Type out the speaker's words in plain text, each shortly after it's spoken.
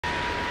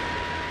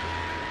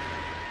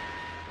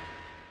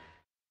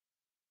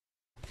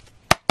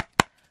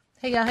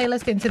Hey y'all, hey,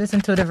 let's get into this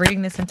intuitive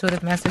reading, this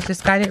intuitive message, this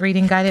guided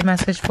reading, guided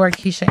message for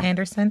Keesha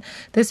Anderson.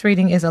 This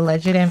reading is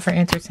alleged and for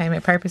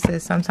entertainment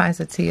purposes. Sometimes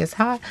the tea is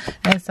hot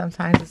and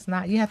sometimes it's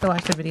not. You have to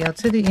watch the video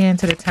to the end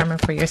to determine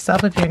for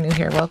yourself. If you're new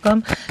here,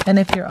 welcome. And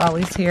if you're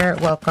always here,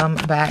 welcome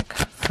back,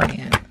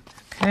 friend.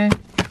 Okay.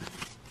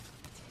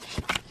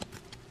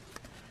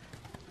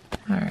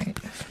 All right.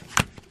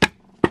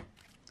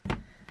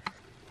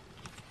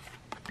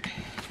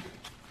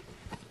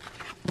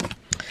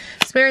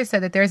 Spirit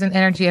said that there's an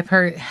energy of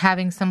her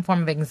having some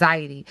form of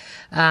anxiety,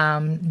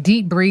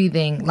 deep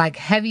breathing, like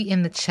heavy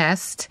in the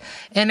chest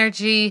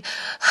energy,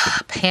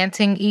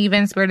 panting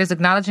even. Spirit is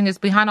acknowledging it's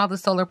behind all the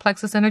solar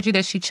plexus energy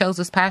that she chose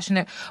this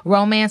passionate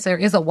romance. There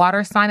is a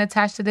water sign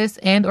attached to this,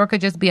 and or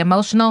could just be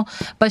emotional,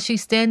 but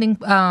she's standing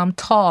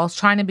tall,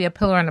 trying to be a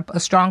pillar and a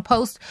strong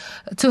post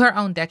to her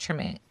own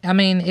detriment. I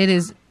mean, it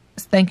is...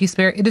 Thank you,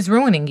 Spirit. It is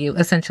ruining you,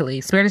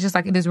 essentially. Spirit is just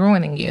like, it is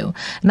ruining you.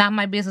 Not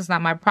my business,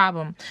 not my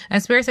problem.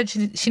 And Spirit said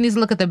she needs to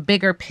look at the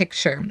bigger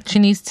picture. She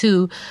needs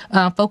to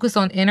focus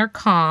on inner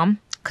calm,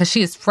 because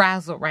she is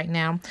frazzled right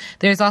now.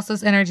 There's also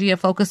this energy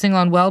of focusing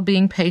on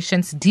well-being,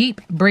 patience,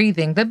 deep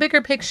breathing, the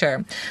bigger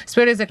picture.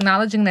 Spirit is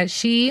acknowledging that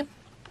she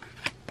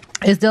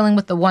is dealing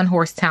with the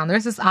one-horse town.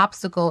 There's this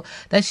obstacle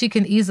that she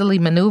can easily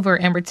maneuver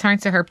and return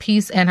to her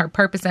peace and her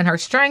purpose and her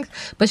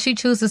strength, but she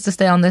chooses to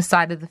stay on this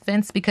side of the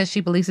fence because she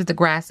believes that the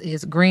grass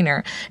is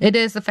greener. It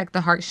does affect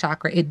the heart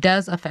chakra. It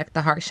does affect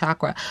the heart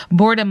chakra.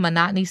 Boredom,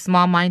 monotony,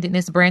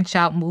 small-mindedness, branch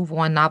out, move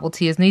on,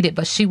 novelty is needed,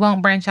 but she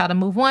won't branch out and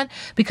move on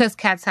because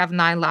cats have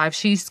 9 lives.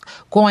 She's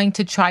going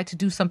to try to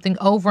do something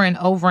over and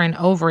over and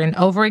over and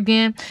over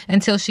again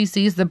until she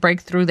sees the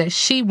breakthrough that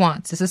she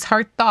wants. This is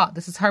her thought.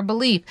 This is her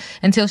belief.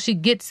 Until she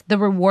gets the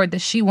reward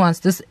that she wants.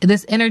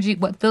 This energy,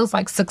 what feels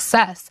like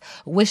success,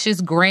 wishes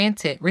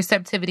granted,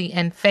 receptivity,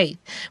 and faith.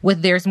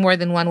 With there's more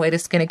than one way to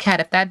skin a cat.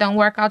 If that don't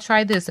work, I'll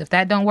try this. If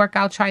that don't work,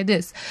 I'll try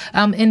this.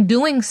 In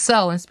doing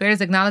so, and Spirit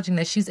is acknowledging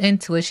that she's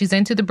into it. She's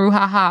into the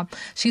brouhaha.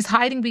 She's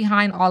hiding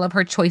behind all of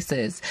her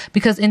choices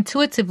because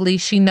intuitively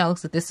she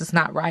knows that this is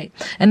not right.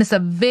 And it's a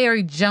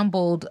very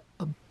jumbled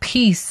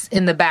piece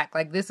in the back.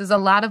 Like, this is a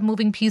lot of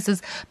moving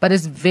pieces, but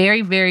it's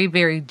very, very,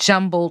 very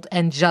jumbled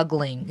and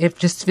juggling. It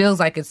just feels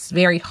like it's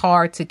very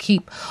hard to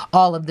keep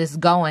all of this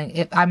going.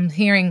 If I'm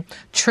hearing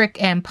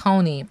trick and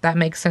pony, if that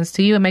makes sense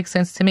to you, it makes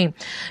sense to me.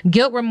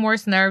 Guilt,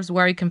 remorse, nerves,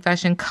 worry,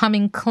 confession,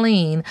 coming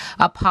clean,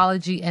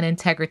 apology, and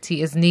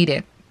integrity is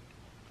needed.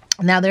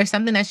 Now, there's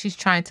something that she's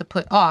trying to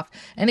put off,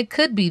 and it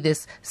could be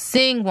this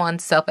seeing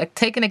oneself, like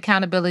taking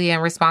accountability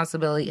and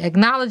responsibility,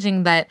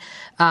 acknowledging that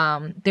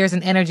there's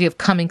an energy of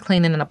coming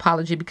clean and an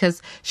apology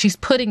because she's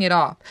putting it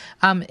off.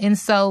 And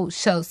so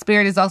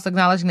Spirit is also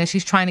acknowledging that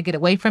she's trying to get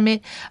away from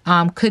it,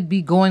 could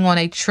be going on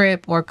a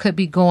trip or could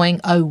be going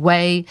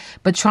away,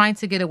 but trying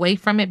to get away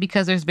from it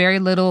because there's very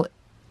little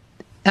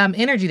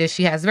energy that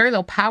she has, very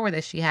little power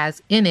that she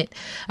has in it.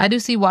 I do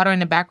see water in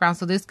the background,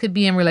 so this could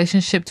be in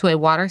relationship to a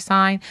water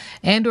sign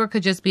and or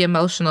could just be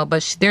emotional,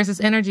 but there's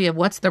this energy of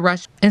what's the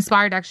rush,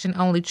 inspired action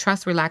only,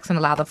 trust, relax, and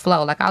allow the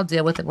flow. Like, I'll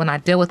deal with it when I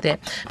deal with it,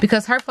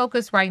 because her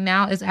focus right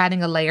now is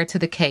adding a layer to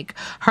the cake.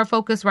 Her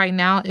focus right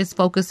now is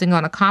focusing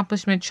on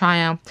accomplishment,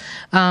 triumph,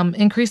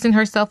 increasing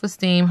her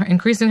self-esteem,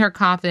 increasing her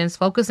confidence,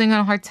 focusing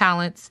on her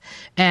talents,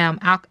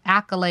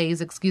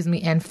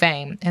 accolades, and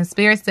fame. And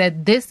Spirit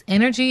said this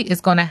energy is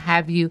going to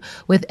have you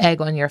with egg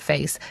on your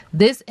face.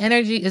 This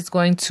energy is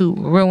going to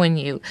ruin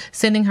you.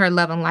 Sending her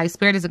love and light.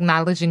 Spirit is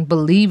acknowledging,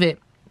 believe it.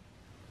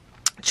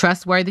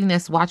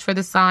 Trustworthiness, watch for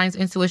the signs,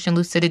 intuition,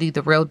 lucidity,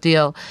 the real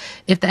deal.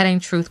 If that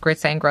ain't truth,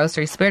 grits ain't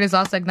grocery. Spirit is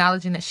also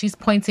acknowledging that she's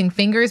pointing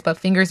fingers, but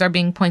fingers are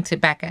being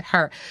pointed back at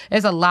her.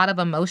 There's a lot of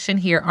emotion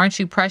here. Aren't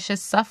you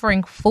precious?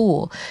 Suffering,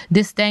 fool.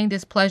 Disdain,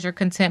 displeasure,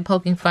 content,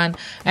 poking fun,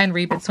 and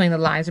read between the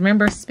lines.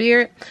 Remember,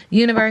 Spirit,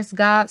 universe,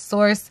 God,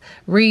 source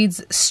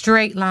reads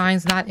straight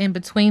lines, not in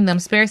between them.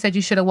 Spirit said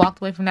you should have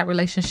walked away from that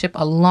relationship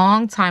a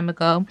long time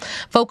ago.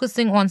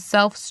 Focusing on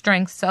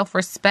self-strength,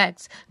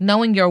 self-respect,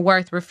 knowing your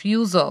worth,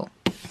 refusal.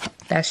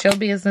 That's your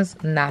business,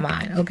 not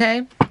mine,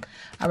 okay?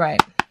 All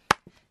right.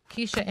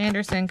 Keesha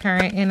Anderson,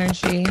 current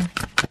energy.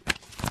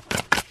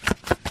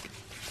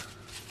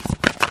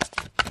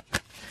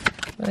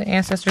 What the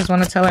ancestors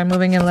want to tell her,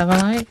 moving in love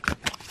and light.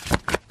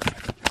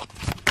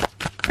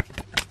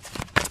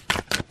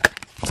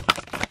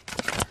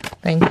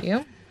 Thank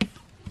you.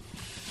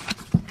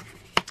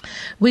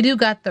 We do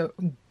got the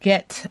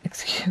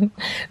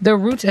the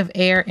root of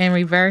air in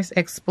reverse.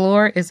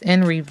 Explore is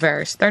in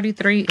reverse.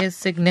 33 is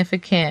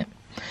significant.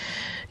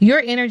 Your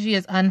energy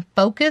is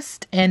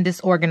unfocused and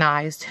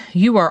disorganized.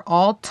 You are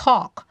all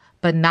talk,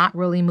 but not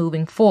really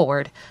moving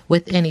forward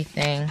with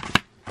anything.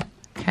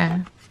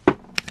 Okay.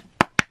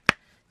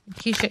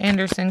 Keesha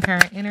Anderson,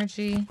 current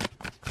energy.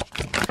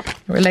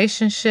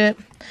 Relationship.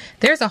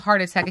 There's a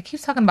heart attack. It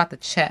keeps talking about the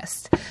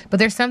chest, but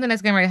there's something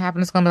that's getting ready to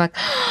happen. It's going to be like,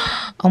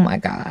 oh my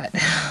God.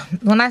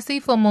 when I see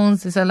full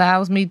moons, this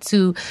allows me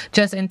to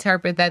just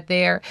interpret that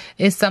there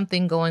is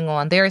something going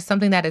on. There is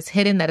something that is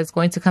hidden that is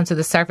going to come to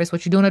the surface.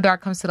 What you do in the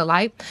dark comes to the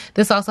light.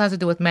 This also has to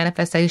do with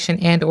manifestation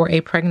and or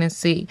a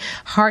pregnancy,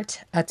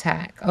 heart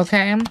attack.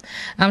 Okay.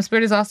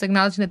 Spirit is also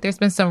acknowledging that there's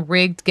been some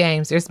rigged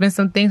games. There's been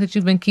some things that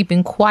you've been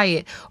keeping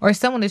quiet, or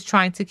someone is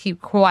trying to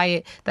keep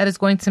quiet that is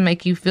going to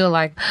make you feel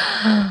like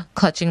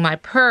clutching my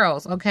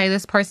pearls. Okay.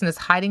 This person is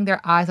hiding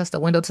their eyes. That's the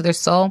window to their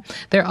soul.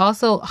 They're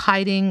also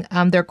hiding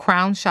their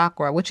crown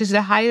chakra, which is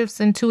the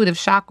highest intuitive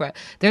chakra.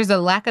 There's a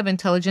lack of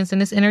intelligence in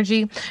this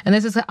energy. And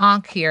this is an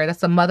ankh here.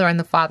 That's the mother and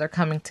the father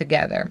coming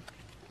together.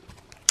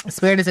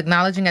 Spirit is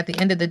acknowledging at the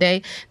end of the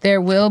day, there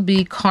will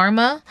be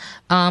karma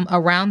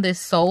around this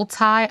soul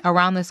tie,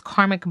 around this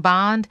karmic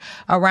bond,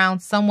 around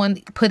someone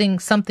putting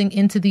something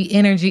into the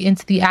energy,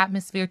 into the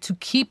atmosphere to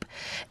keep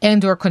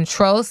and or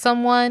control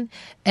someone.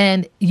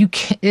 And you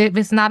can't, if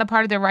it's not a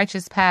part of their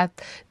righteous path,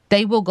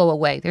 they will go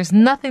away. There's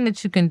nothing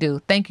that you can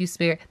do. Thank you,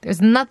 Spirit.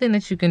 There's nothing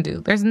that you can do.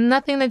 There's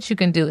nothing that you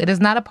can do. It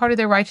is not a part of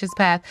their righteous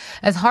path.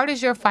 As hard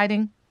as you're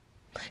fighting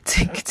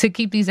to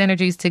keep these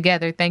energies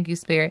together. Thank you,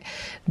 Spirit.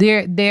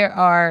 There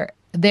are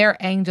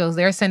angels.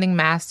 They're sending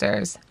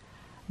masters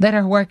that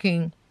are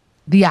working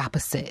the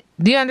opposite.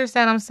 Do you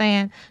understand what I'm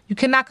saying? You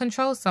cannot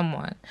control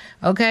someone.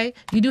 Okay.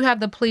 You do have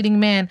the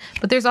pleading man,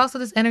 but there's also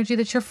this energy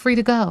that you're free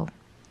to go.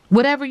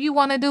 Whatever you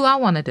want to do, I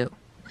want to do.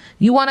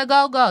 You want to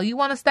go, go. You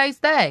want to stay,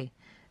 stay.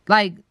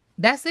 Like,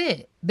 that's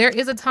it. There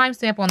is a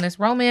timestamp on this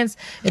romance.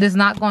 It is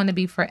not going to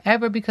be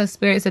forever because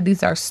Spirit said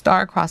these are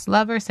star-crossed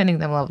lovers, sending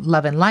them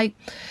love and light.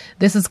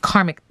 This is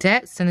karmic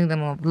debt, sending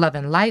them love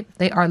and light.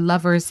 They are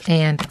lovers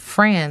and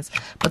friends.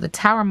 But the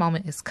tower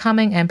moment is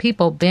coming and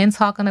people been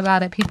talking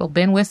about it. People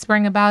been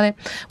whispering about it.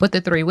 With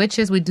the three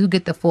witches, we do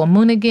get the full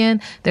moon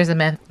again. There's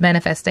a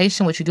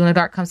manifestation. What you do in the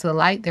dark comes to the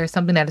light. There's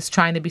something that is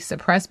trying to be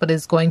suppressed but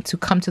is going to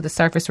come to the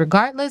surface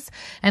regardless.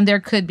 And there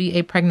could be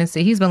a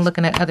pregnancy. He's been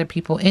looking at other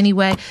people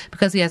anyway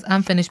because he has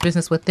unfinished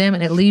business with them,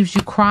 and it leaves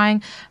you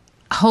crying,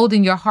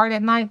 holding your heart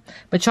at night.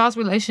 But y'all's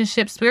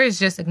relationship, Spirit is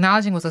just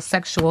acknowledging, was a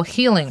sexual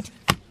healing.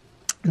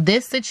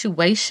 This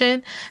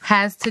situation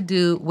has to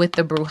do with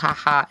the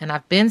brouhaha, and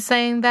I've been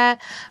saying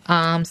that,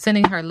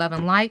 sending her love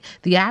and light.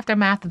 The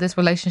aftermath of this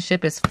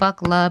relationship is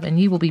fuck love, and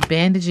you will be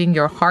bandaging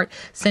your heart,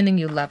 sending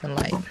you love and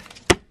light.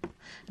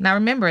 Now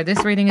remember,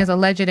 this reading is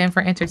alleged and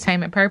for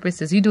entertainment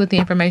purposes. You do with the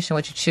information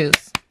what you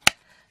choose.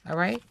 All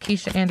right,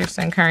 Keesha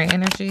Anderson, current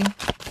energy.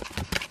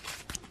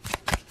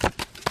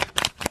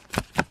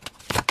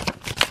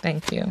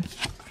 Thank you.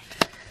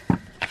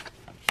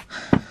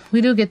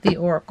 We do get the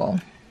oracle.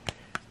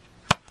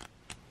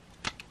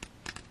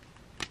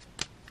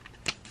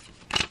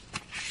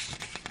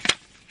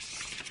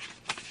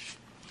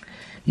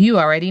 You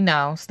already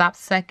know. Stop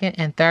second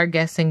and third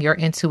guessing your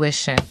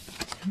intuition.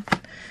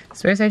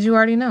 Spirit said you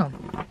already know.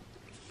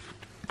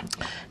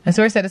 And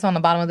Spirit said it's on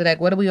the bottom of the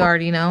deck. What do we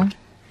already know?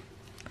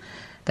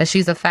 That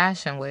she's a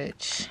fashion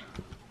witch.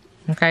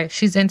 Okay,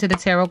 she's into the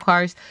tarot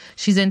cards.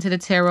 She's into the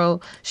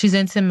tarot. She's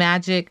into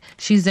magic.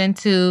 She's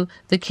into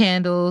the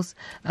candles.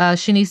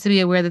 She needs to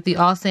be aware that the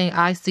all-seeing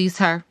eye sees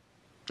her.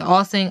 The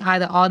all-seeing eye,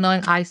 the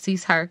all-knowing eye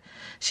sees her.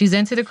 She's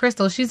into the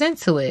crystal. She's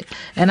into it.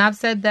 And I've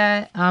said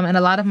that in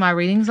a lot of my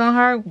readings on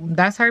her.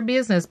 That's her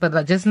business.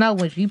 But just know,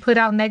 when you put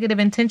out negative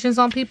intentions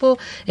on people,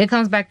 it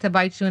comes back to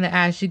bite you in the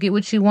ass. You get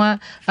what you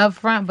want up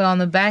front, but on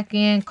the back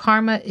end,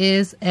 karma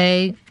is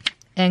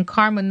and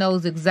karma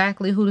knows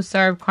exactly who to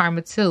serve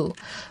karma to.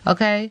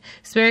 Okay?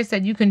 Spirit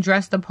said you can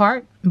dress the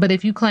part, but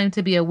if you claim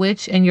to be a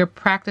witch and your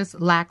practice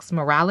lacks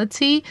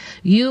morality,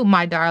 you,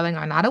 my darling,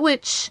 are not a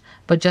witch,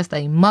 but just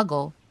a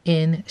muggle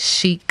in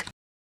chic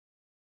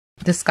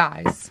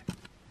disguise.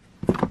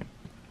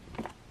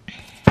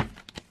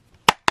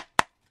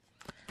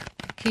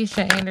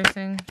 Keesha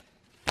Anderson.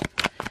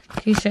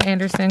 Keesha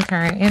Anderson,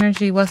 current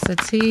energy. What's the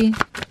tea?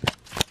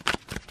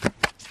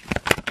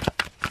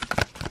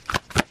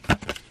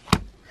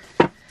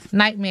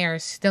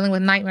 Nightmares, dealing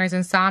with nightmares,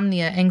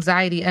 insomnia,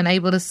 anxiety,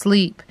 unable to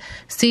sleep,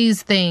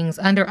 sees things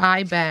under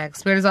eye bags.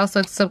 Spirit is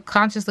also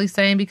subconsciously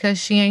saying because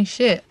she ain't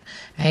shit.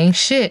 Ain't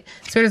shit.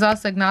 Spirit is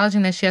also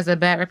acknowledging that she has a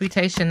bad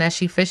reputation, that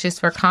she fishes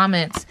for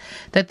comments,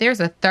 that there's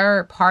a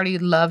third party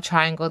love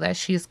triangle that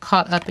she's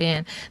caught up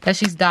in, that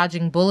she's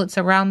dodging bullets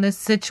around this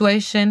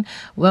situation,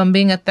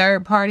 being a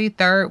third party,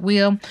 third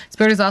wheel.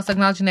 Spirit is also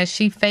acknowledging that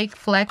she fake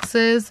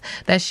flexes,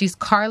 that she's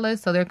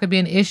carless, so there could be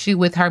an issue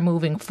with her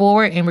moving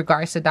forward in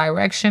regards to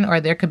direction,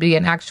 or there could be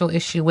an actual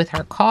issue with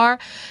her car.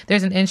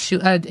 There's an issue,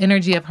 an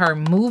energy of her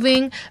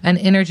moving, an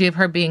energy of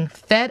her being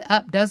fed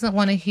up, doesn't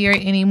want to hear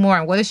it anymore.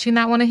 And what does she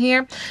not want to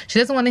hear? She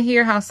doesn't want to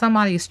hear how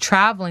somebody is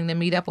traveling to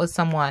meet up with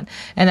someone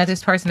and that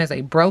this person is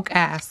a broke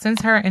ass.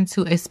 Sends her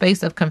into a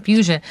space of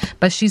confusion,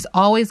 but she's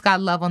always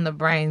got love on the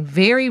brain.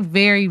 Very,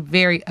 very,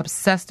 very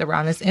obsessed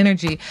around this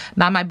energy.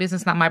 Not my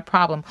business, not my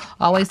problem.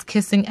 Always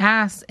kissing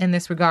ass in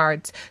this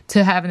regards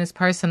to having this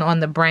person on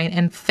the brain,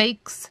 and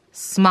fakes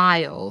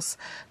smiles.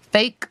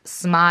 fake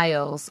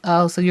smiles.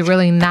 Oh, so you're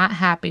really not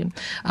happy.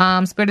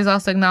 Spirit is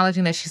also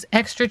acknowledging that she's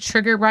extra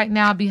triggered right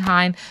now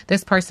behind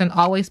this person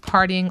always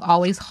partying,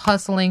 always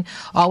hustling,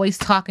 always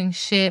talking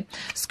shit.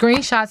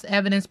 Screenshots,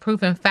 evidence,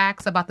 proof, and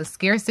facts about the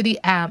scarcity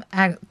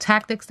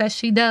tactics that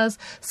she does.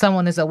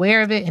 Someone is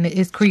aware of it, and it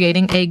is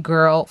creating a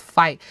girl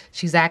fight.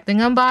 She's acting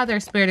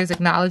unbothered, Spirit is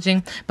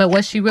acknowledging, but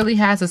what she really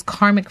has is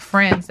karmic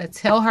friends that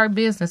tell her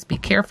business. Be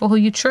careful who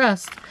you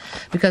trust,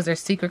 because there's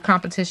secret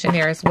competition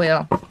here as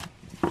well.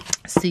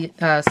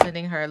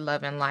 Sending her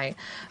love and light.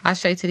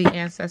 Ashe to the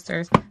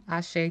ancestors.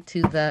 Ashe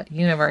to the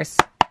universe.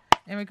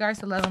 In regards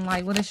to love and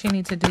light, what does she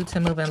need to do to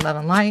move in love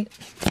and light?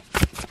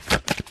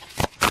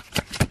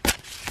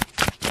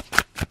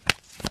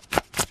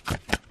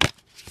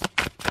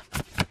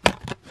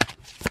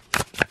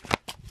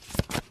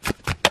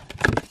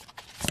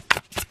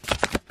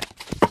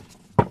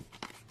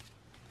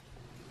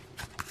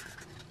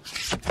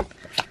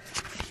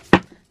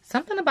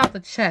 Something about the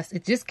chest.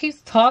 It just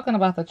keeps talking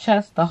about the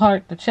chest, the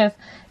heart, the chest,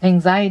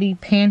 anxiety,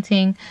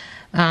 panting.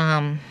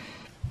 Pay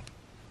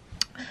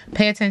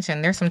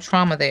attention. There's some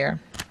trauma there.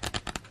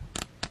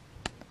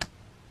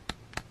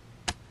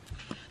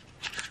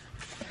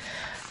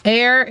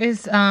 Air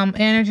is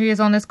energy is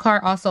on this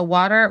card. Also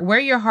water. Wear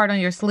your heart on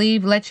your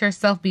sleeve. Let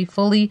yourself be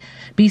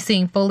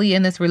seen fully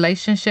in this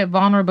relationship.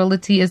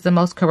 Vulnerability is the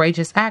most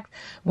courageous act.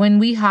 When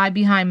we hide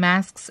behind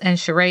masks and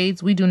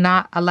charades, we do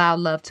not allow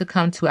love to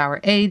come to our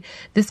aid.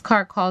 This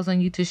card calls on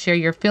you to share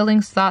your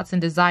feelings, thoughts,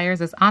 and desires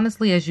as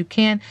honestly as you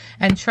can,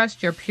 and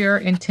trust your pure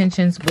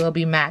intentions will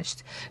be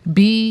matched.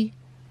 Be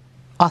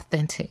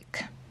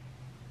authentic.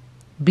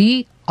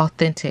 Be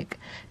authentic.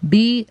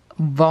 Be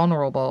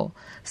vulnerable.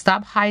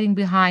 Stop hiding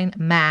behind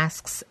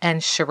masks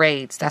and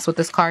charades. That's what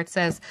this card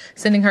says.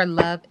 Sending her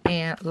love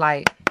and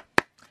light.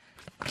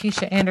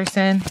 Keesha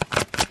Anderson.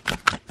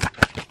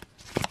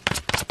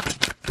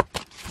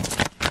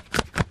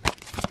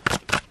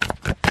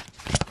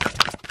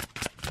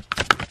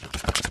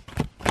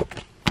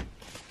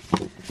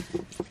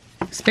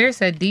 Spirit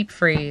said deep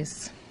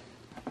freeze.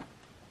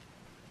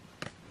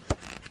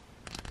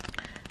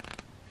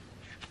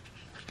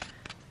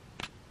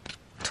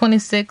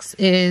 '26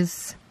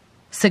 is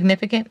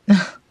significant.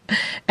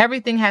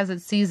 Everything has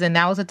its season.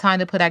 Now is the time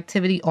to put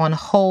activity on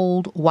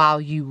hold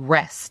while you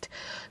rest.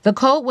 The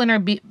cold winter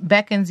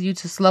beckons you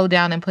to slow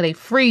down and put a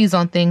freeze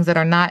on things that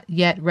are not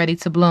yet ready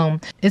to bloom.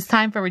 It's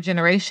time for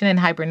regeneration and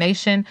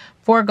hibernation.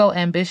 Forego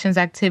ambitions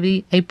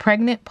activity. A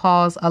pregnant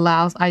pause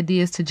allows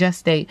ideas to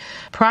gestate,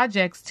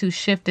 projects to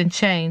shift and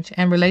change,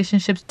 and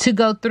relationships to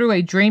go through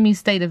a dreamy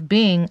state of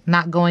being,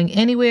 not going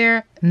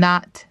anywhere,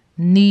 not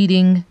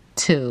needing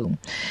to.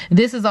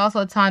 This is also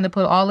a time to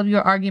put all of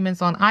your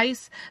arguments on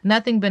ice.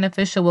 Nothing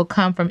beneficial will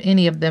come from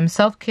any of them.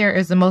 Self-care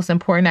is the most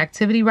important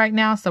activity right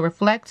now, so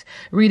reflect,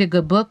 read a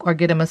good book, or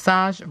get a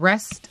massage,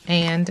 rest,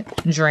 and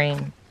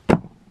dream.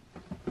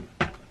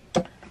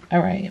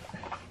 All right.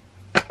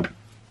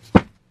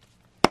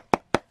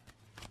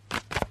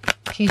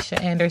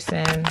 Keesha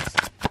Anderson.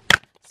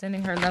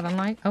 Sending her love and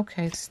light.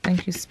 Okay,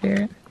 thank you,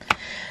 Spirit.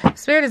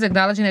 Spirit is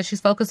acknowledging that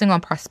she's focusing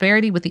on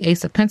prosperity with the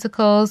Ace of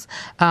Pentacles,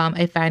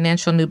 a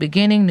financial new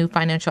beginning, new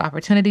financial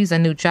opportunities, a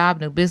new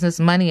job, new business,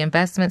 money,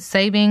 investments,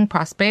 saving,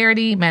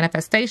 prosperity,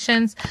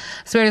 manifestations.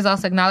 Spirit is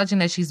also acknowledging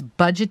that she's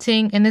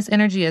budgeting in this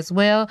energy as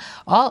well.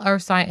 All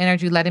earth sign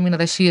energy letting me know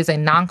that she is a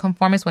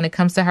nonconformist when it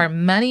comes to her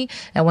money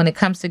and when it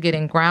comes to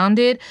getting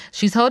grounded.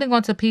 She's holding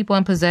on to people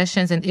and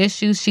possessions and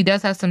issues. She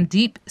does have some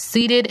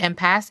deep-seated and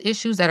past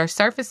issues that are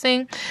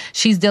surfacing.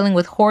 She's dealing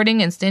with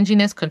hoarding and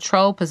stinginess,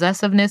 control,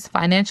 possessiveness,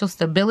 financial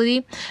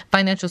stability,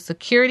 financial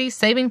security,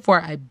 saving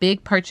for a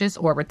big purchase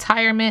or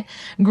retirement,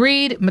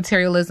 greed,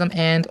 materialism,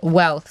 and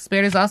wealth.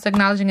 Spirit is also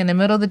acknowledging in the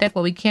middle of the deck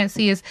what we can't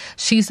see is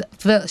she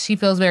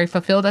feels very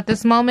fulfilled at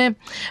this moment,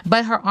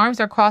 but her arms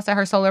are crossed at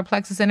her solar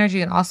plexus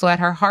energy and also at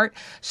her heart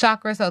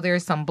chakra, so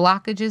there's some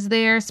blockages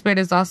there. Spirit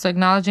is also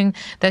acknowledging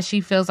that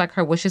she feels like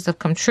her wishes have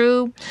come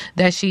true,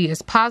 that she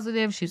is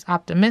positive, she's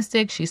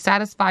optimistic, she's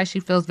satisfied, she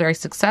feels very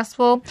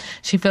successful,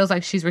 she feels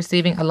like she's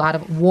receiving a lot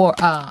of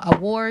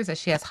awards, that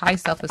she has high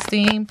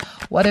self-esteem.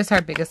 What is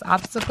her biggest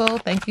obstacle?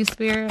 Thank you,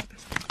 Spirit.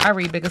 I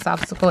read biggest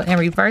obstacle in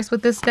reverse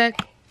with this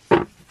deck.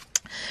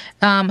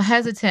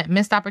 Hesitant,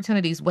 missed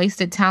opportunities,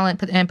 wasted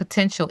talent and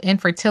potential.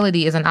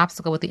 Infertility is an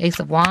obstacle with the Ace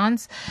of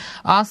Wands.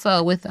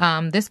 Also with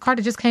this card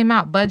that just came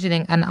out,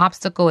 budgeting, an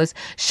obstacle is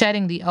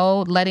shedding the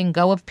old, letting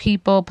go of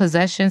people,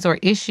 possessions, or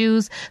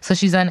issues. So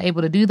she's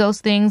unable to do those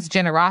things.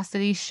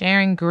 Generosity,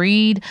 sharing,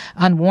 greed,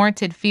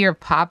 unwarranted fear of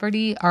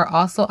poverty are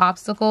also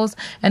obstacles.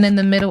 And in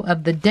the middle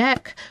of the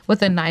deck with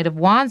the Knight of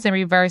Wands in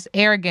reverse,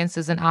 arrogance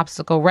is an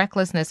obstacle.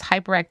 Recklessness,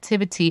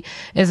 hyperactivity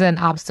is an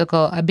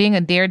obstacle. Being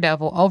a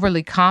daredevil,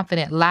 overly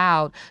confident, loud,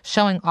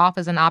 showing off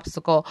is an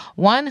obstacle.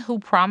 One who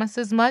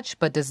promises much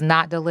but does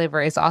not deliver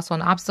is also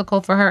an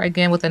obstacle for her,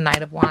 again with the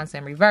Knight of Wands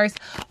in reverse.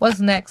 What's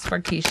next for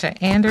Keesha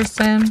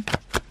Anderson?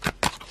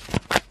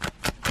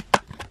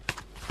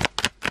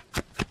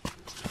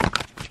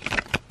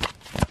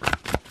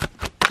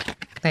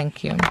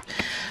 Thank you.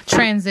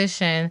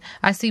 transition.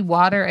 I see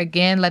water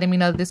again, letting me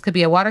know that this could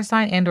be a water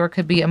sign and or it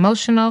could be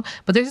emotional,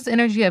 but there's this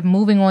energy of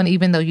moving on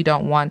even though you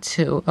don't want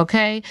to,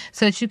 okay?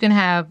 So that you can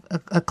have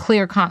a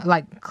clear,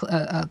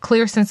 a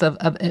clear sense of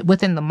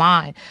within the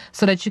mind,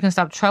 so that you can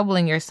stop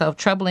troubling yourself,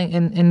 troubling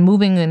and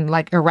moving in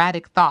like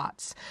erratic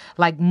thoughts,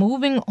 like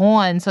moving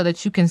on so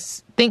that you can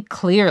think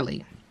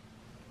clearly.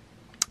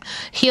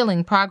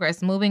 Healing,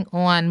 progress, moving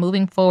on,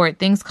 moving forward,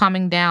 things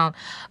calming down,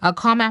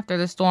 calm after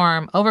the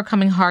storm,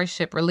 overcoming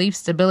hardship, relief,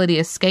 stability,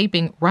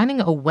 escaping, running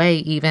away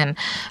even,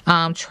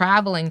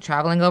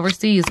 traveling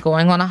overseas,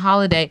 going on a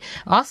holiday.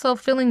 Also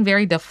feeling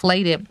very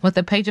deflated with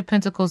the Page of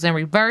Pentacles in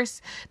reverse.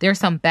 There's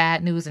some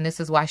bad news, and this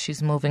is why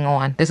she's moving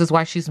on. This is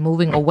why she's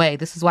moving away.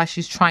 This is why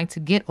she's trying to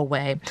get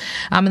away.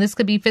 And this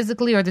could be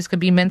physically or this could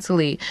be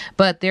mentally,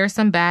 but there's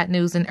some bad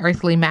news in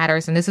earthly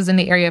matters, and this is in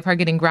the area of her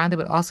getting grounded,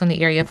 but also in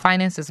the area of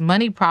finances,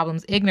 money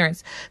problems,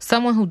 ignorance,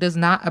 someone who does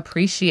not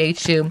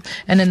appreciate you.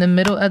 And in the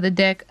middle of the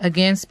deck,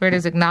 again, Spirit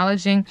is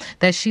acknowledging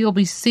that she will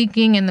be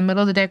seeking in the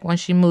middle of the deck when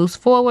she moves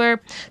forward,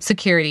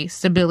 security,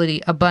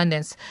 stability,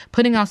 abundance,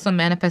 putting out some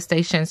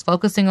manifestations,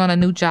 focusing on a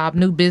new job,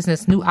 new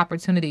business, new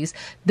opportunities.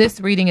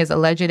 This reading is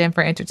alleged and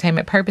for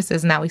entertainment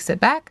purposes. Now we sit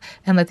back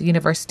and let the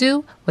universe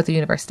do what the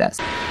universe does.